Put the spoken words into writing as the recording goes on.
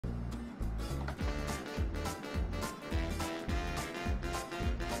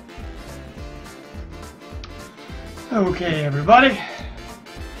Okay, everybody.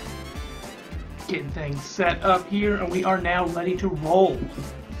 Getting things set up here, and we are now ready to roll.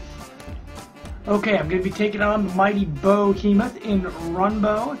 Okay, I'm going to be taking on the mighty Bowhemoth in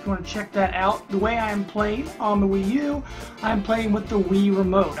Runbow. If you want to check that out, the way I am playing on the Wii U, I'm playing with the Wii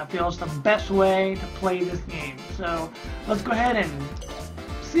Remote. I feel it's the best way to play this game. So let's go ahead and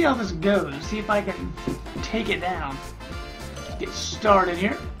see how this goes. See if I can take it down. Get started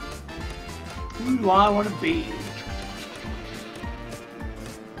here. Who do I want to be?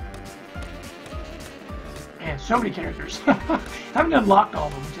 Man, so many characters. I haven't unlocked all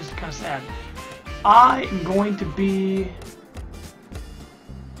of them, which is kind of sad. I am going to be...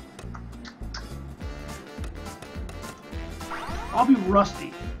 I'll be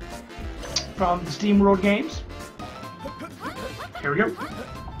Rusty from the Steam World games. Here we go.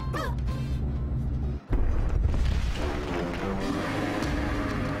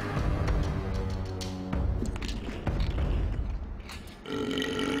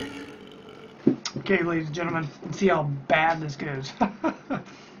 Okay, ladies and gentlemen, let's see how bad this goes.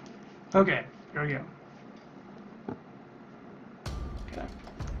 Okay, here we go. Okay,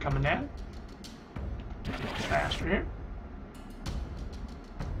 coming down. Faster here.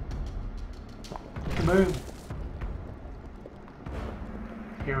 Kaboom.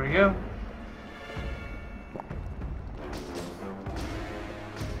 Here we go.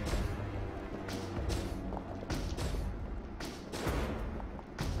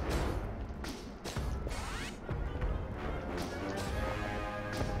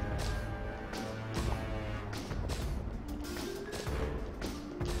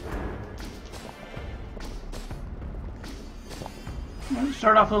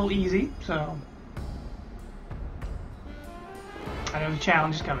 Start off a little easy, so I know the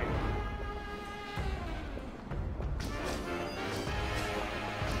challenge is coming.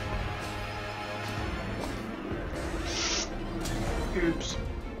 Oops.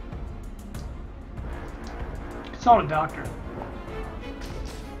 Saw the doctor.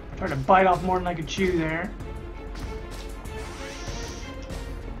 Tried to bite off more than I could chew there.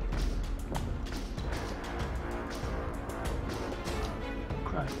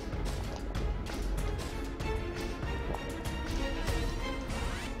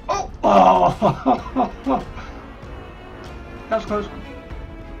 Oh! That was close.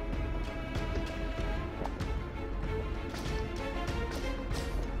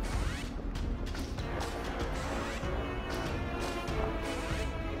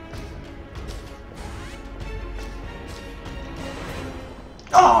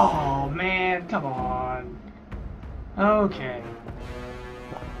 Oh, man, come on. Okay.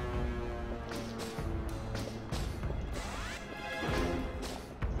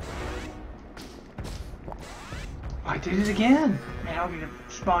 I did it again. Man, I'm gonna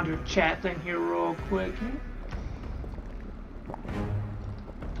respond to a chat thing here real quick.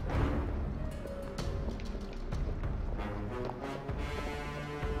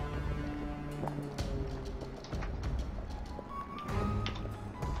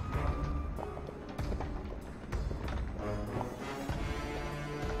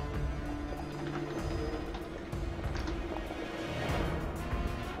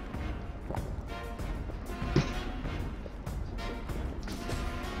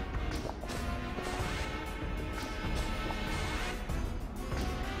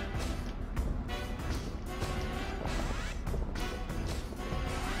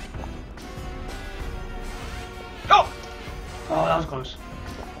 Oh, that was close.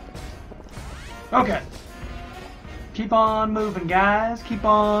 Okay. Keep on moving, guys. Keep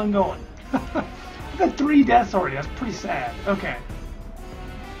on going. I've got 3 deaths already. That's pretty sad. Okay.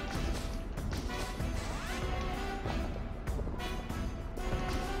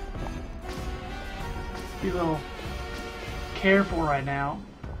 Be a little careful right now.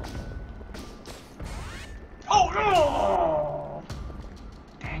 Oh, no!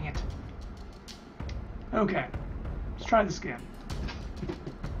 Dang it. Okay. Let's try this again.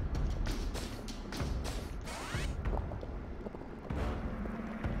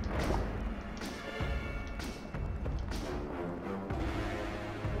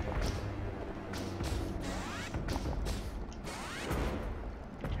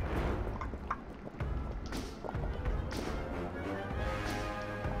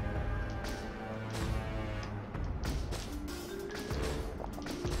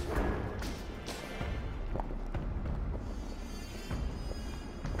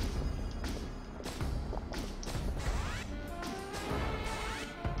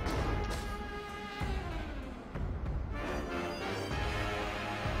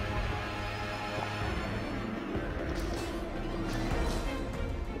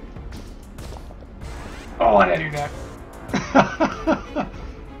 Oh, why did I do that?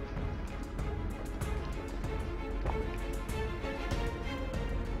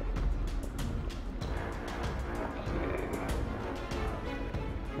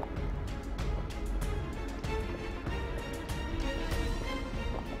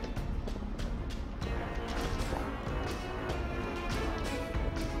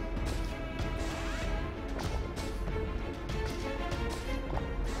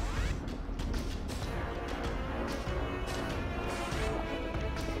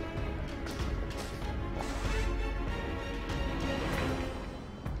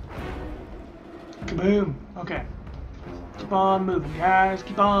 Kaboom. Okay. Keep on moving, guys.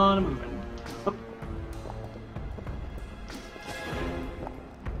 Keep on moving. Oh.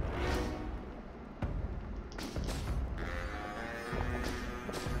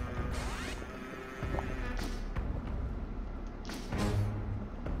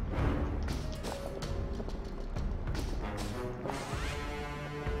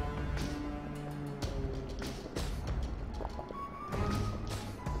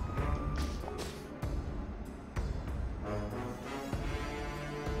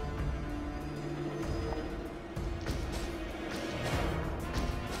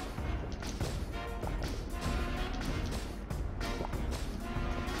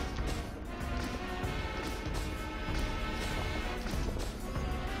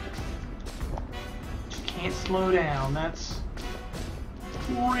 Can't slow down. That's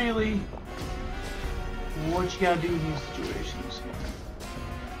really what you gotta do in these situations.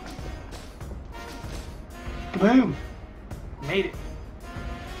 Kaboom! Made it.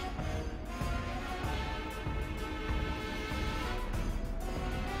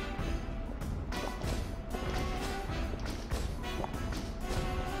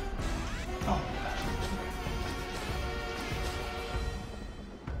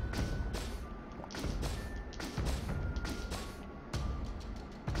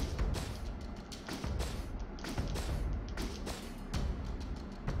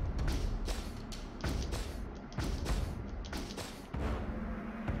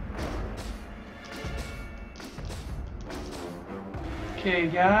 Okay,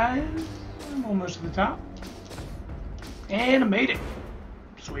 guys, I'm almost to the top. And I made it.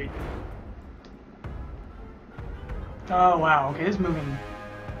 Sweet. Oh, wow. Okay, this is moving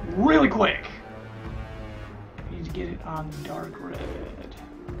really quick. Need to get it on dark red.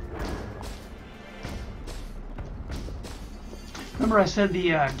 Remember I said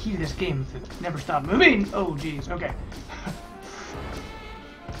the key to this game is to never stop moving? Oh, geez. Okay.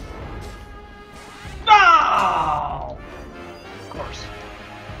 No! Of course.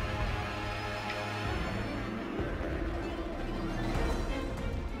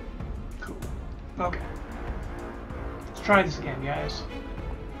 Cool. Okay. Let's try this again, guys.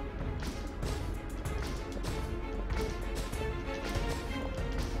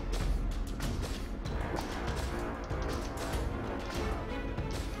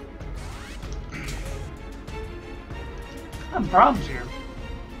 Some problems here.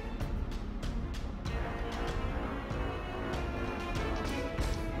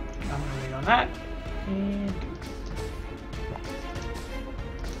 I'm gonna wait on that. And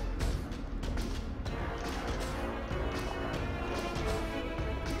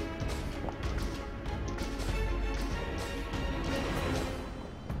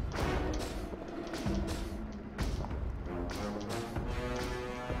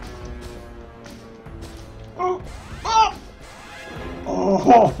oh! Oh!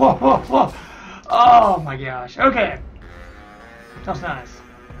 Oh, oh my gosh. Okay. That's nice.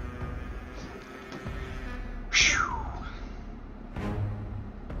 Whew.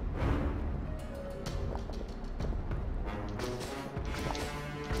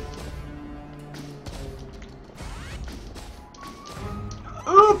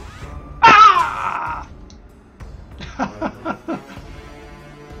 Oop! Ah!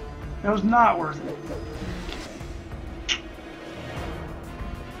 That was not worth it.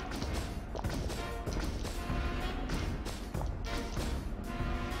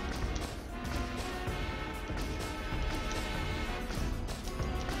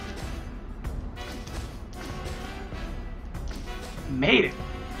 Made it.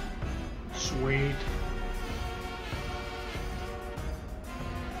 Sweet.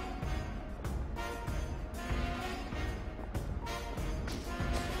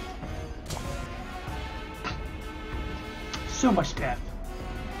 So much death.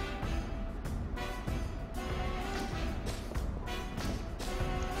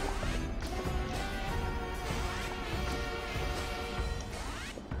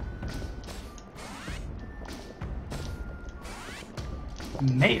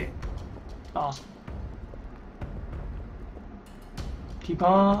 Made it. Awesome. Keep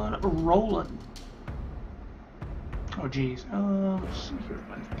on rolling. Oh, geez. Let's see here.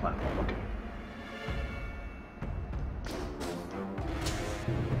 When's the platform? Okay.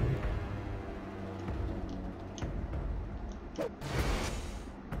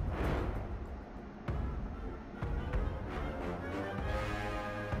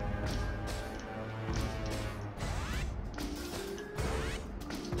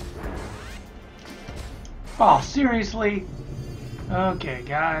 Oh, seriously? Okay,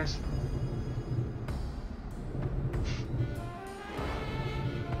 guys.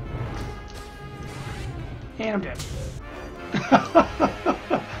 And I'm dead.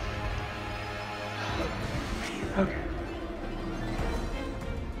 Okay.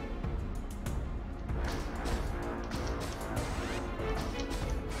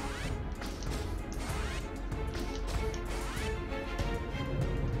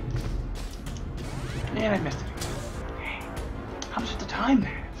 And I missed it. How much is the time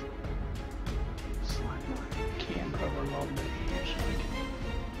that? Slide my camera over a little bit here so I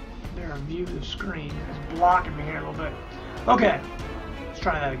can better view the screen. It's blocking me here a little bit. Okay, let's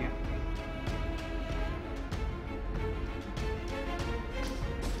try that again.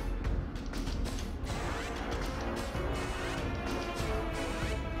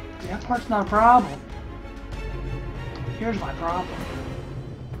 That part's not a problem. Here's my problem.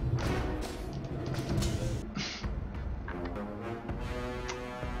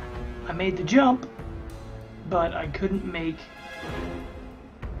 I made the jump, but I couldn't make...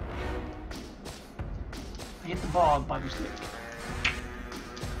 I hit the ball by mistake.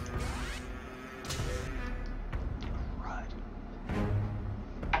 Right.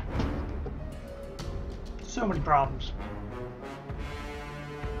 So many problems.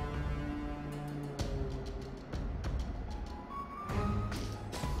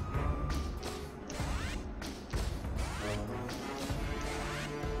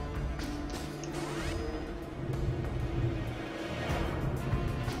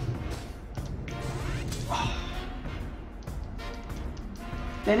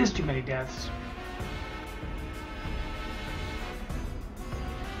 That is too many deaths.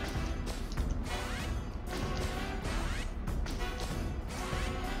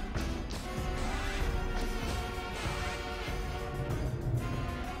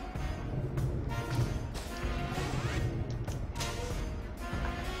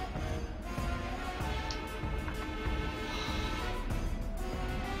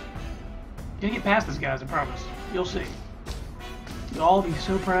 You're gonna get past this, guys, I promise. You'll see. You'll all be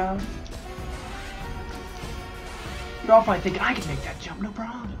so proud. You'll all probably think I can make that jump, no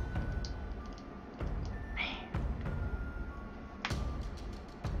problem. Man.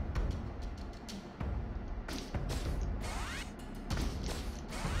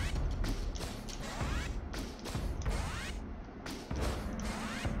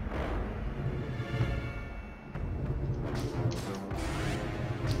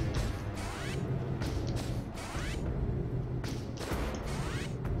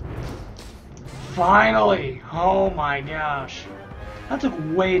 Finally! Oh my gosh. That took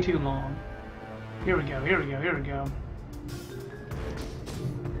way too long. Here we go, here we go, here we go.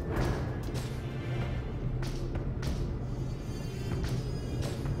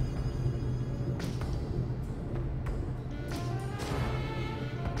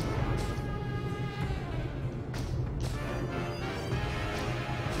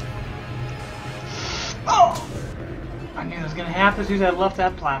 Oh! I knew it was gonna happen as soon as I left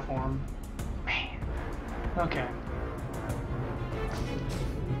that platform. Okay.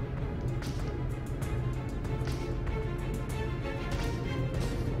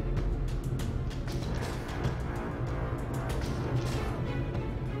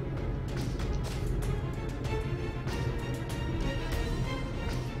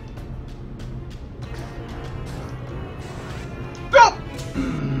 Oh!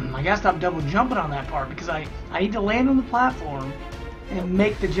 I gotta stop double jumping on that part because I need to land on the platform and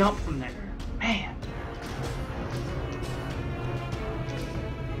make the jump from there. Man.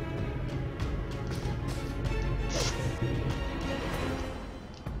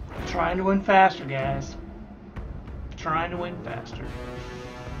 Trying to win faster, guys. Trying to win faster.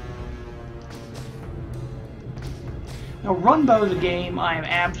 Now, Runbow is a game I am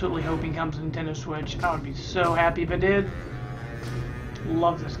absolutely hoping comes to Nintendo Switch. I would be so happy if it did.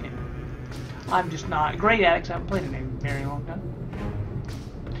 Love this game. I'm just not great at it because I haven't played it in a very long time.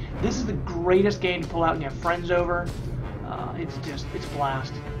 This is the greatest game to pull out when you have friends over. It's a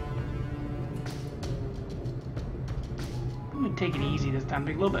blast. I'm going to take it easy this time,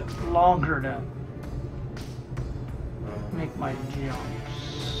 take a little bit longer to make my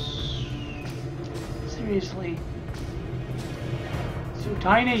jumps. Seriously? So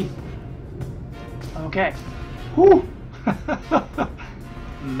tiny. Okay. Whew.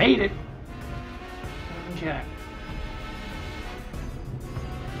 Made it. Okay.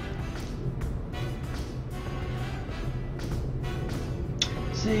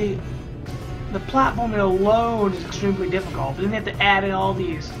 See, the platforming alone is extremely difficult, but then you have to add in all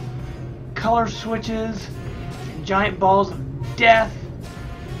these color switches and giant balls of death.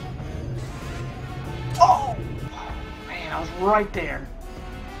 Oh! Man, I was right there.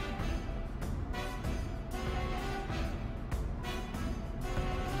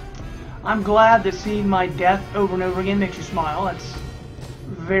 I'm glad that seeing my death over and over again makes you smile. That's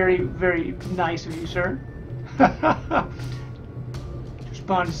very, very nice of you, sir.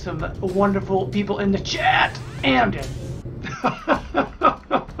 Respond to some wonderful people in the chat. And I'm dead.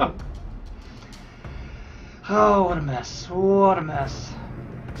 Oh, what a mess. What a mess.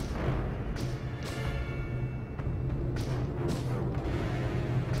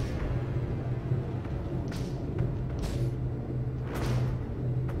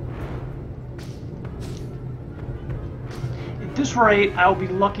 At this rate, I'll be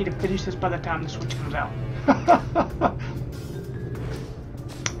lucky to finish this by the time the Switch comes out.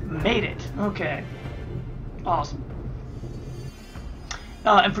 Made it. Okay. Awesome.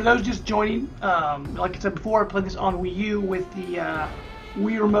 And for those just joining, like I said before, I played this on Wii U with the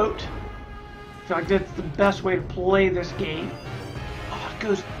Wii Remote. I feel like that's the best way to play this game. Oh, it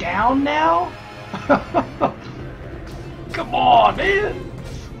goes down now? Come on, man!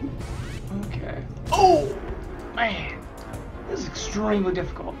 Okay. Oh, man. This is extremely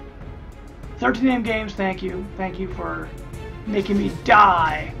difficult. 13 name games, thank you. Thank you for making me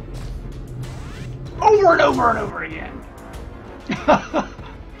die over and over and over again.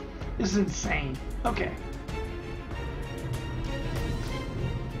 This is insane. Okay.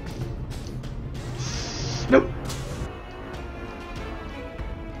 Nope.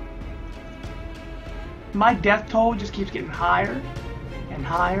 My death toll just keeps getting higher and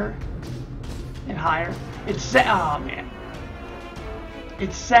higher and higher. It's sad. Oh man.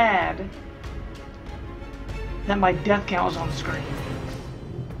 It's sad that my death count is on the screen.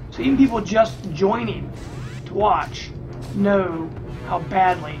 So even people just joining to watch know how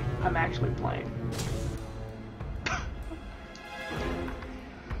badly I'm actually playing.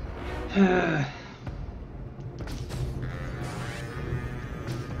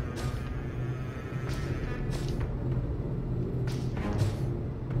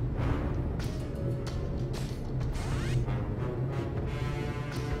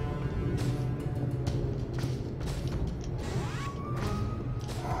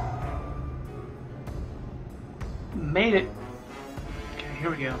 Made it. Okay, here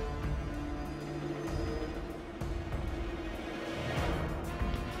we go.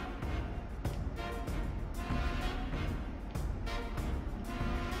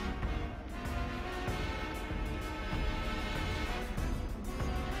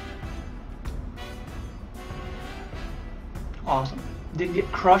 Awesome. Didn't get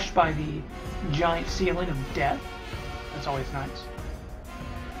crushed by the giant ceiling of death. That's always nice.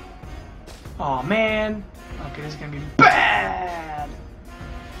 Aw, man. Okay, this is gonna be bad.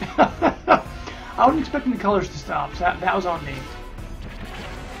 I wasn't expecting the colors to stop, so that was on me.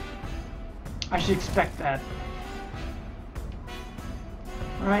 I should expect that.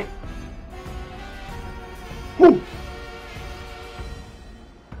 Alright. Whew!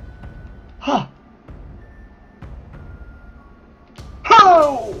 Huh!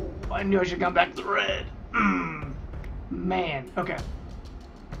 Oh! I knew I should come back to the red. Man, okay.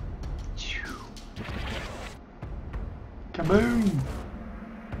 Kaboom!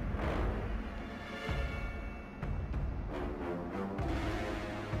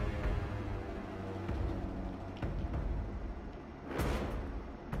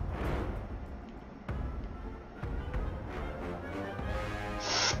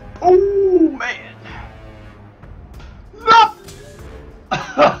 Oh man! No!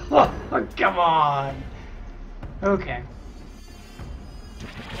 Come on! Okay.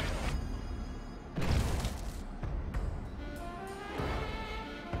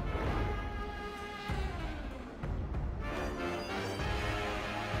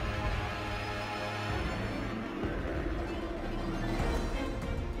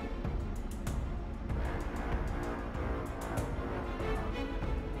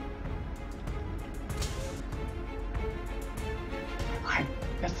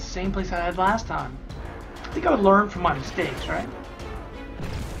 That's the same place I had last time. I think I would learn from my mistakes, right?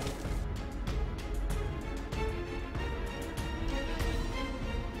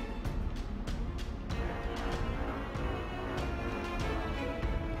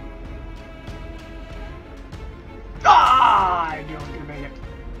 Ah! I don't get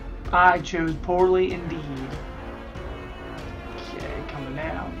I chose poorly indeed. Okay, coming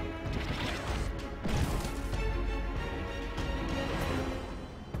down.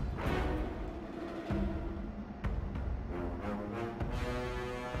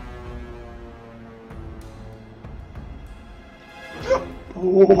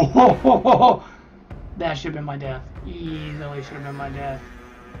 Oh, that should have been my death. Easily should have been my death.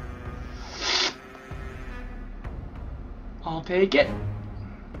 I'll take it.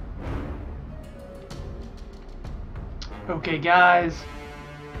 Okay, guys.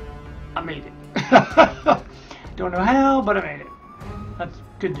 I made it. Don't know how, but I made it. That's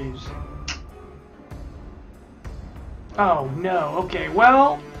good news. Oh, no. Okay,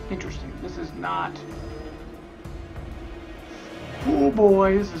 well, interesting. This is not... Oh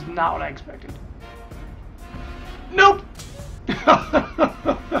boy, this is not what I expected. Nope!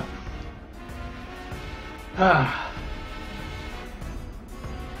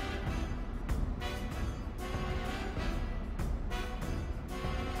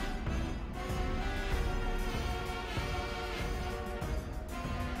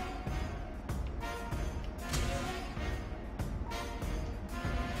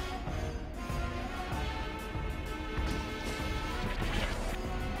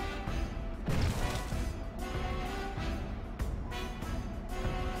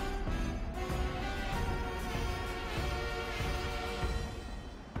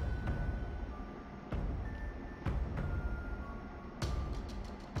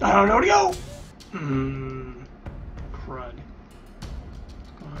 I don't know where to go! Crud.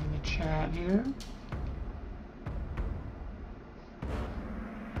 Let's go in the chat here.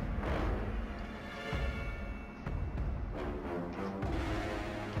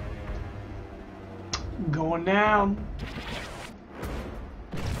 Going down.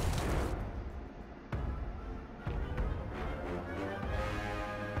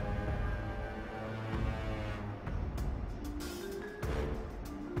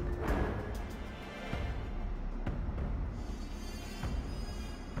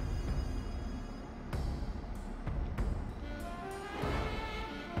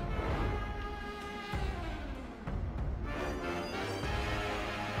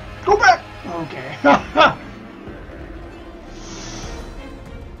 Go back! Okay. I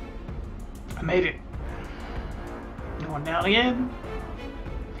made it. Going down again.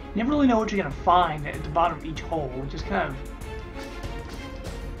 You never really know what you're going to find at the bottom of each hole, which is kind of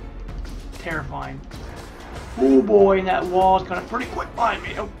terrifying. Oh boy, that wall is kind of pretty quick behind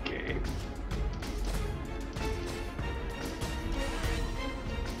me. Okay.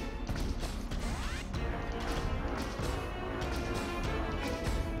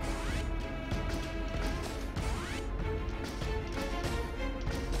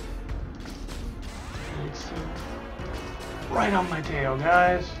 Right on my tail,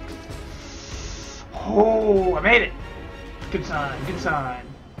 guys. Oh, I made it. Good sign, good sign.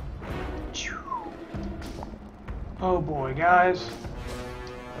 Oh boy, guys.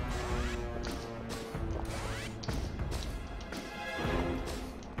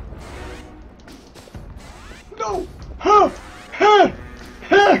 No! Huh! Huh!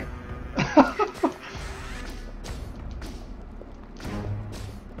 Huh!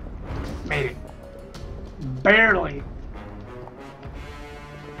 Made it. Barely.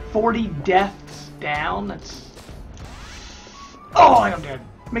 40 deaths down. That's... Oh, I am dead.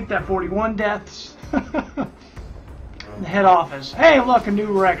 Make that 41 deaths. The head office. Hey, look, a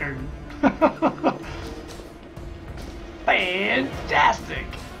new record. Fantastic.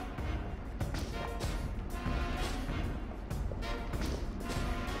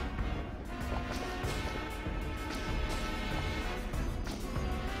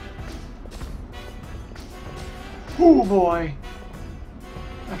 Oh boy.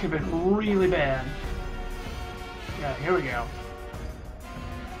 That could have been really bad. Yeah, here we go.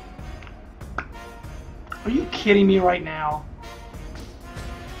 Are you kidding me right now?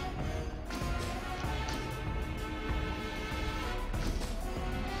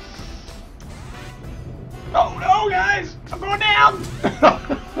 Oh no, guys! I'm going down!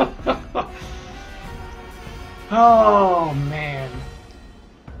 Oh man.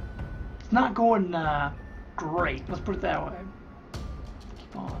 It's not going great. Let's put it that way.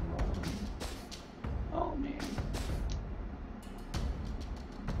 Keep on rolling. Oh man.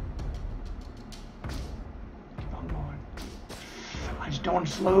 Keep on going. I just don't want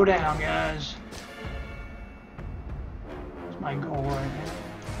to slow down, guys. That's my goal right now.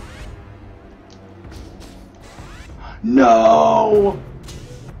 No!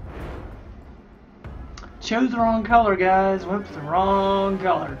 Chose the wrong color, guys. Went for the wrong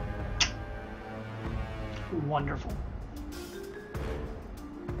color.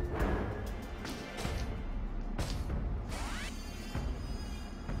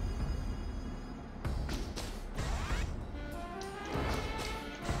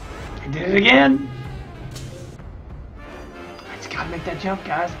 Did it again. I just gotta make that jump,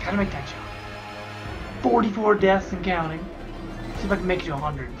 guys. Gotta make that jump. 44 deaths and counting. See if I can make it to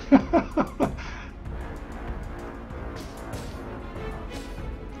 100.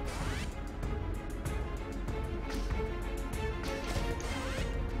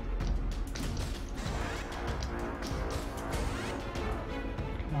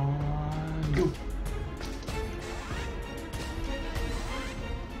 Come on, go.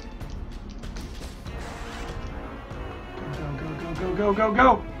 Go, go, go,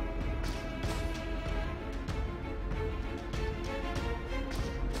 go!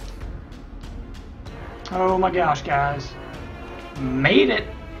 Oh my gosh, guys. Made it!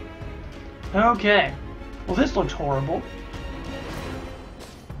 Okay. Well, this looks horrible.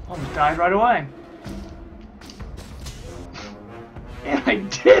 Almost died right away. And I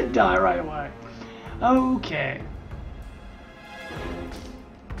did die right away. Okay.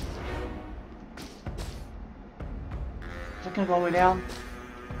 Is that gonna go all the way down?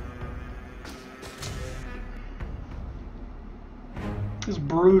 This is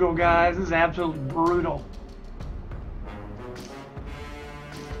brutal, guys. This is absolutely brutal.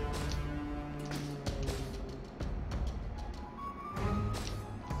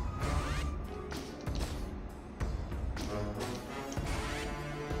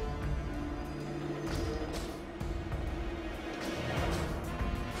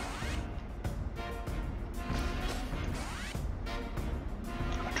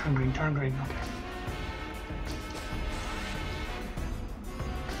 Turn green, turn green. Okay.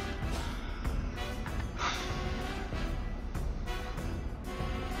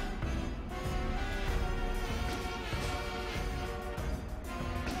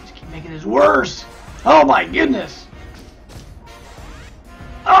 Making this worse. Oh my goodness.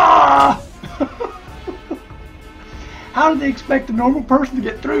 Ah! How did they expect a normal person to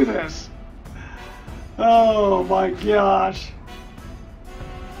get through this? Oh my gosh.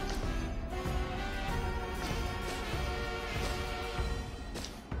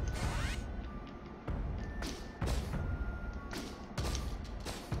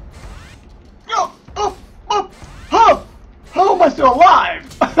 Oh, oh, oh, oh! How am I still alive?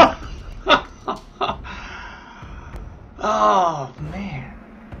 Oh, man.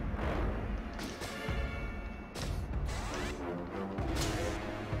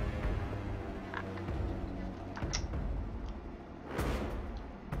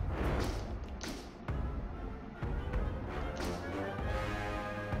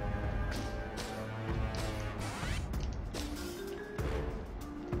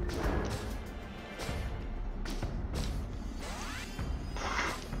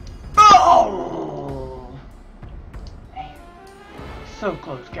 Oh! Man. So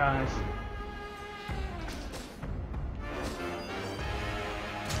close, guys.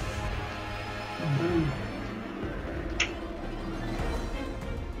 Boo.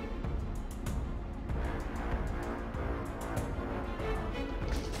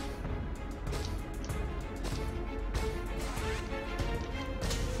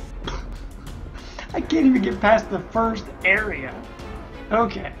 I can't even get past the first area.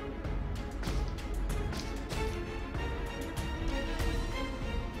 Okay.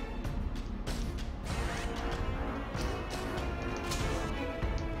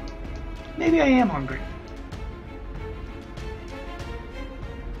 Maybe I am hungry.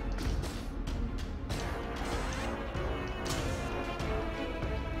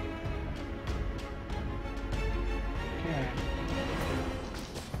 Okay.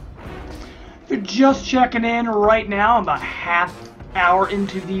 If you're just checking in right now, I'm about half hour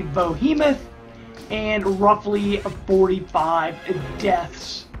into the Bowhemoth and roughly 45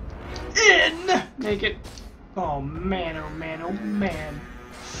 deaths in. Make it. Oh man, oh man, oh man.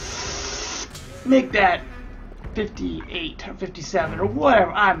 Make that 58 or 57 or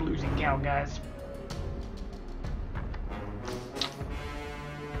whatever. I'm losing count, guys.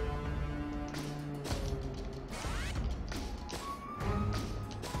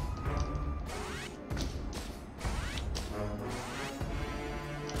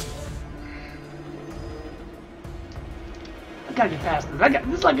 I gotta get past this.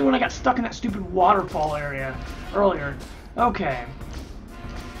 This is like when I got stuck in that stupid waterfall area earlier. Okay.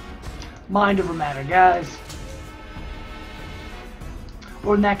 Mind over matter, guys.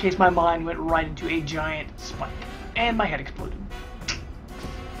 Or in that case, my mind went right into a giant spike. And my head exploded.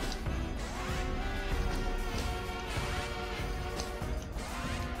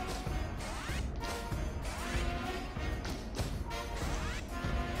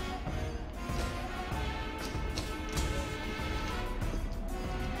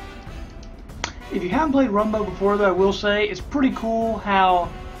 If you haven't played Runbow before, though, I will say it's pretty cool how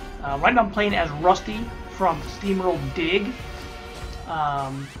Right now I'm playing as Rusty from Steamroll Dig.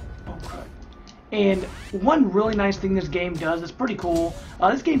 Oh crap. And one really nice thing this game does, it's pretty cool.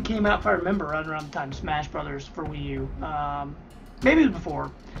 This game came out, if I remember, right around the time Smash Brothers for Wii U. Maybe it was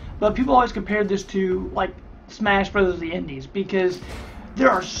before. But people always compared this to, like, Smash Brothers the Indies, because there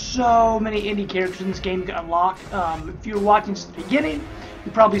are so many indie characters in this game you can unlock. If you were watching since the beginning,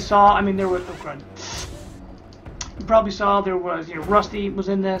 you probably saw, I mean, there was, you probably saw there was, you know, Rusty was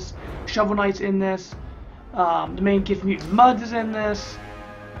in this, Shovel Knight's in this, the main kid from Mutant Mudds is in this,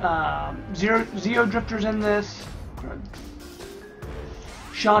 Zero Drifter's in this,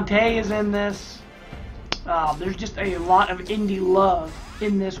 Shantae is in this. There's just a lot of indie love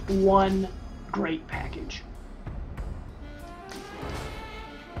in this one great package.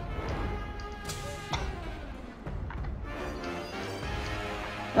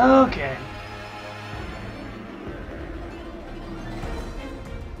 Okay.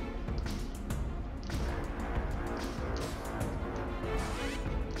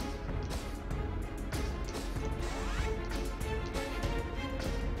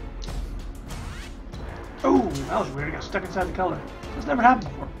 Oh, that was weird. I got stuck inside the color. That's never happened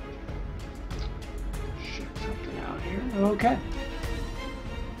before. Check something out here. Okay.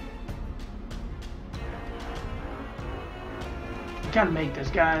 Kind of make this,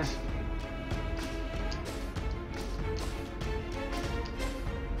 guys.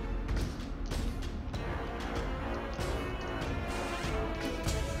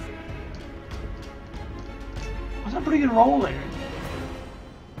 That's a pretty good roll there.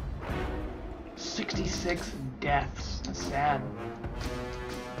 66 deaths. That's sad.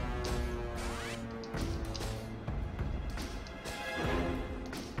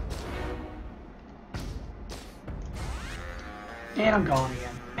 And I'm gone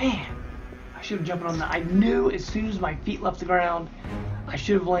again. Man, I should have jumped on that. I knew as soon as my feet left the ground, I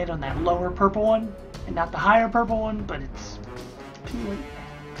should have landed on that lower purple one and not the higher purple one, but it's too late.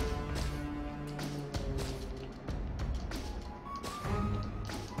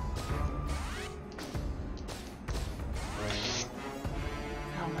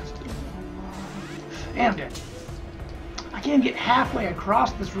 And I'm dead. I can't get halfway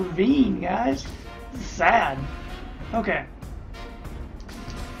across this ravine, guys. This is sad. Okay.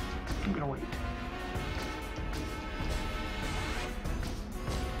 I'm gonna wait.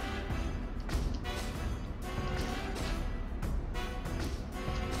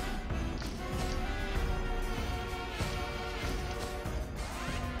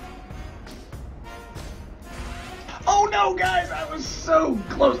 Oh no, guys! I was so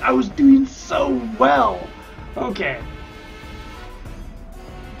close. I was doing so well. Okay.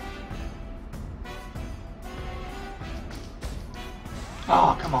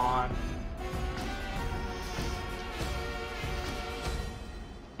 Oh, come on.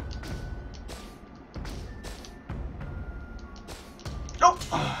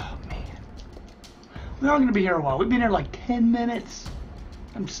 Oh, man. We're only going to be here a while. We've been here like 10 minutes.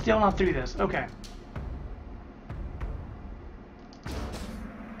 I'm still not through this. Okay.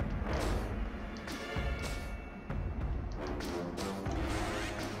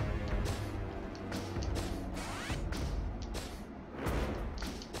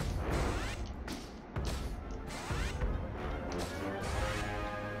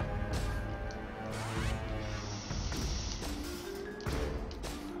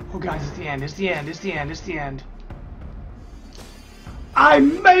 Oh guys, it's the end, it's the end, it's the end, it's the end. I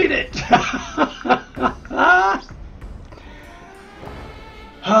made it!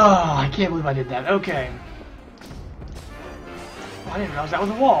 Oh, I can't believe I did that. Okay. Oh, I didn't realize that was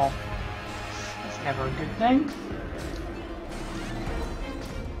a wall. That's never a good thing.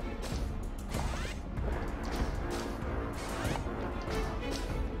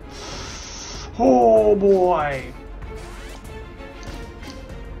 Oh boy.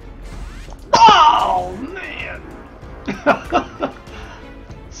 Oh, man!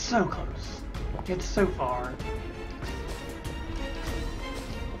 So close. It's so far.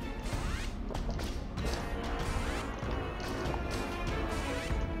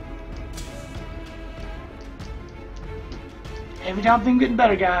 Every time things getting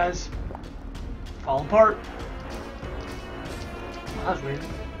better, guys. Fall apart. Oh, that's weird.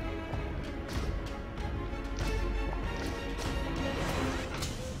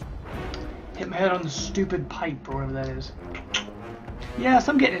 Hit my head on the stupid pipe or whatever that is. Yes,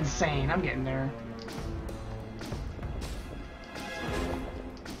 I'm getting insane. I'm getting there.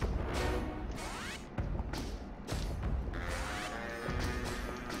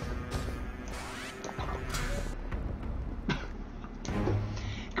 You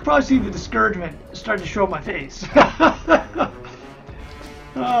can probably see the discouragement starting to show on my face.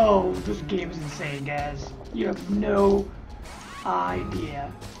 Oh, this game is insane, guys. You have no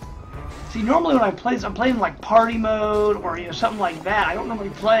idea. See, normally when I play this, I'm playing like party mode or something like that. I don't normally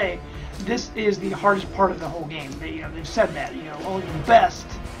play. This is the hardest part of the whole game. They've said that. Only the best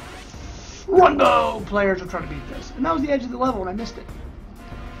Runbow players will try to beat this. And that was the edge of the level, and I missed it.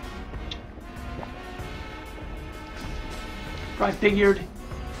 But I figured,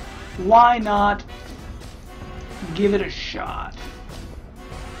 why not give it a shot?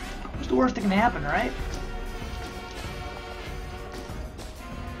 What's the worst that can happen, right?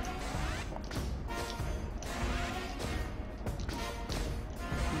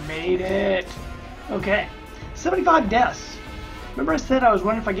 Made it. Okay. 75 deaths. Remember I said I was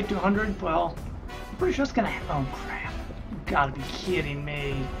wondering if I get to 100? Well, I'm pretty sure it's gonna happen. Oh crap. You gotta be kidding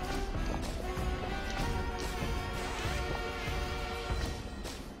me.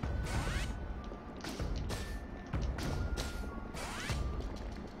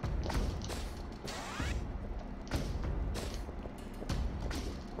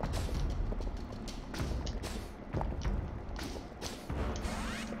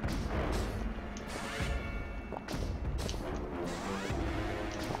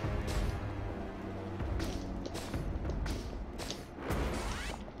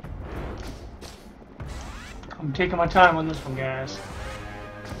 I'm taking my time on this one, guys.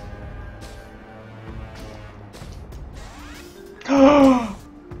 Oh,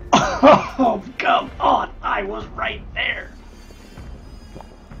 come on! I was right there!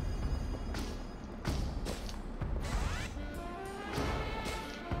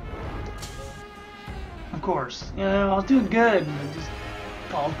 Of course. I was doing good, and it just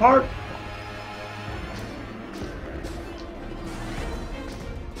falls apart.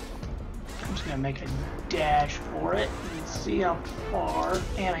 I'm just gonna make a dash for it and see how far,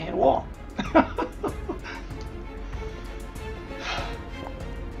 and I hit a wall.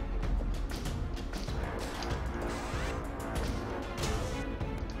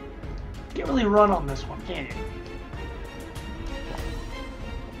 Can't really run on this one, can you?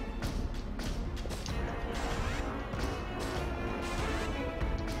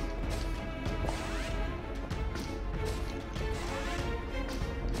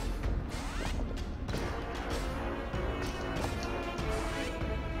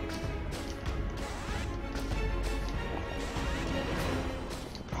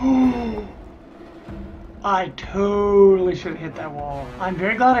 I totally should have hit that wall. I'm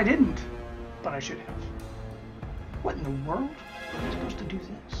very glad I didn't, but I should have. What in the world? Am I supposed to do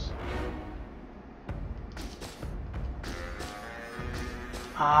this?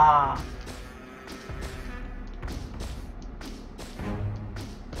 Ah.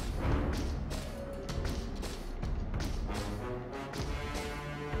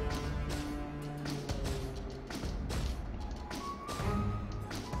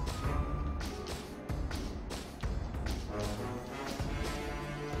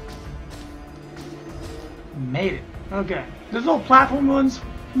 Made it. Okay. Those little platform ones,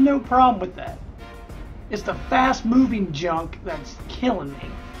 no problem with that. It's the fast moving junk that's killing me.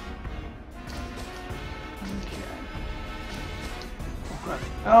 Okay.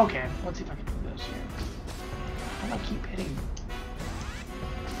 Okay. Let's see if I can do this here. How do I keep hitting?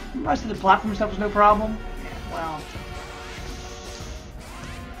 The rest of the platform stuff was no problem. Yeah,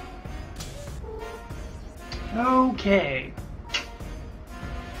 well. Okay.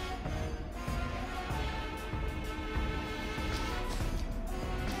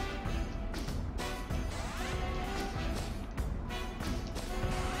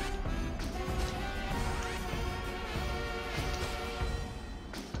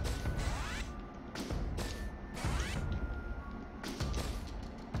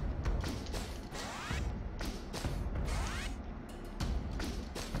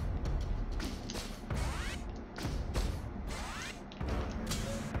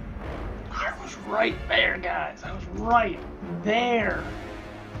 Right there, guys. I was right there.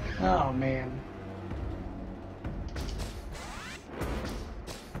 Oh, man.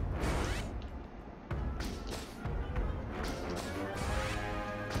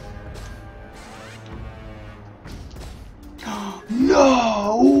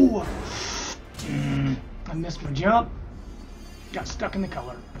 No! I missed my jump. Got stuck in the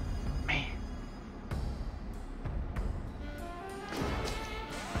color. Man.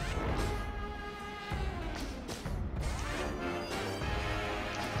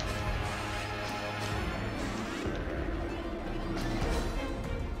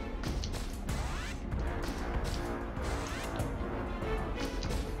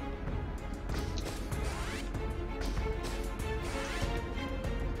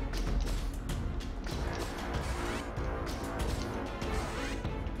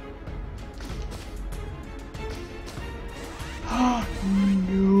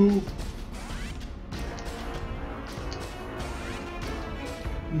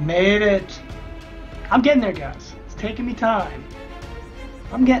 Made it. I'm getting there, guys. It's taking me time.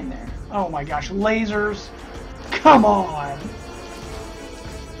 I'm getting there. Oh my gosh, lasers. Come on.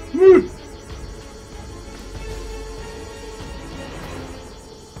 Woo.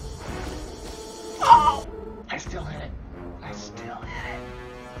 Oh! I still hit it. I still hit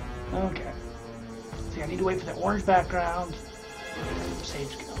it. Okay. See, I need to wait for the orange background.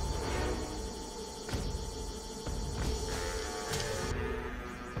 Sage go.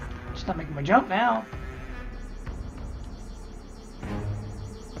 Just not making my jump now.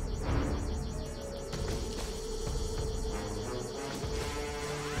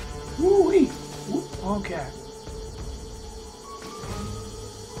 Woo-wee. Okay.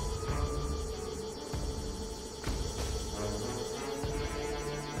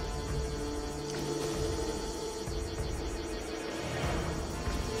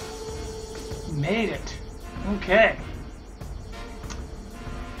 Made it. Okay.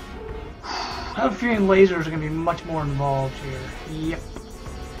 I have a feeling lasers are going to be much more involved here. Yep.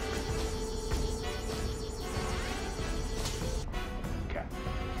 Okay.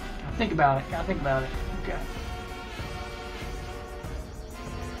 Gotta think about it. Gotta think about it. Okay.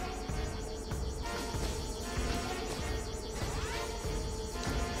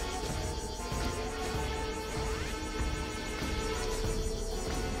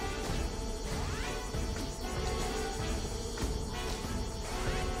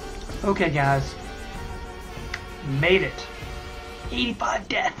 Okay, guys. Made it. 85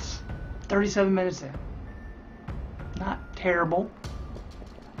 deaths. 37 minutes in. Not terrible.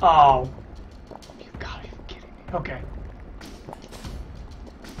 Oh. You gotta be kidding me. Okay.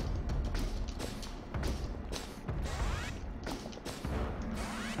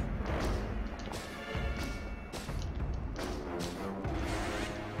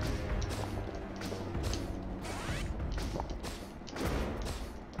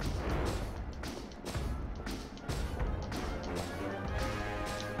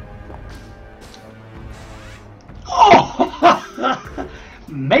 Oh!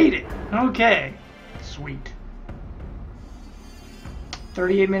 Made it! Okay. Sweet.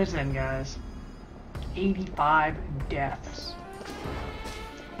 38 minutes in, guys. 85 deaths.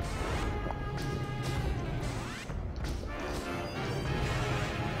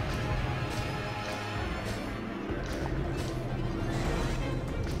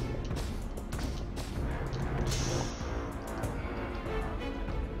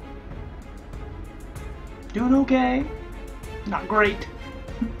 Doing okay. Not great.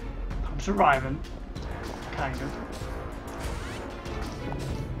 I'm surviving. Kind of.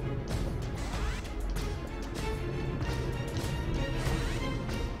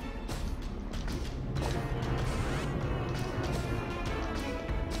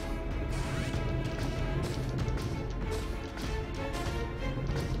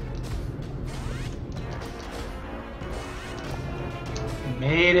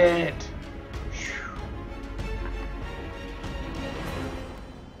 Made it.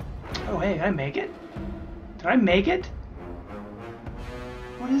 Oh, hey, did I make it? Did I make it?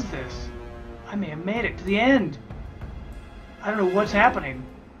 What is this? I may have made it to the end. I don't know what's happening.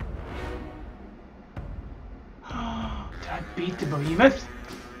 Did I beat the Bowhemoth?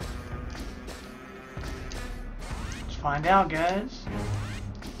 Let's find out, guys.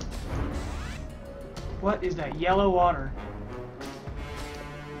 What is that yellow water?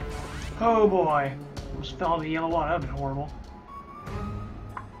 Oh boy. Almost fell into the yellow water. That would have been horrible.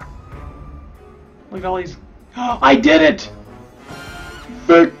 Look at all these. Oh, I did it!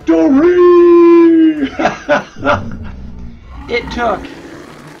 Victory! It took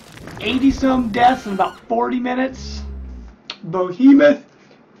 80-some deaths in about 40 minutes. Bowhemoth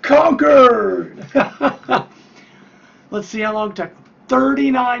conquered! Let's see how long it took.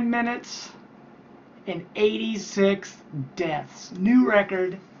 39 minutes and 86 deaths. New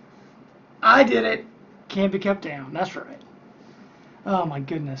record. I did it. Can't be kept down. That's right. Oh my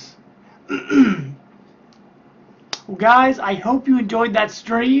goodness. Well, guys, I hope you enjoyed that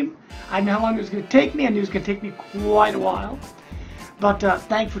stream. I know how long it was going to take me. I knew it was going to take me quite a while. But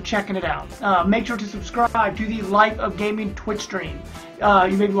thanks for checking it out. Make sure to subscribe to the Life of Gaming Twitch stream.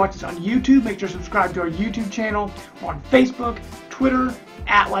 You may be watching this on YouTube. Make sure to subscribe to our YouTube channel. We're on Facebook, Twitter,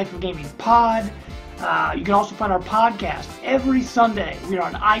 at Life of Gaming Pod. You can also find our podcast every Sunday. We are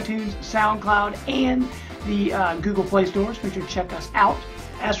on iTunes, SoundCloud, and the Google Play Store. So make sure to check us out.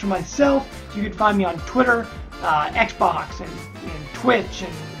 As for myself, you can find me on Twitter, Xbox, and Twitch,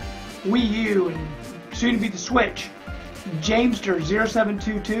 and Wii U, and soon to be the Switch.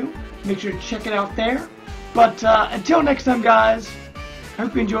 Jamester0722. Make sure to check it out there. But until next time, guys, I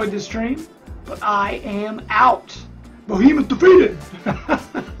hope you enjoyed this stream. But I am out. Bowhemoth defeated!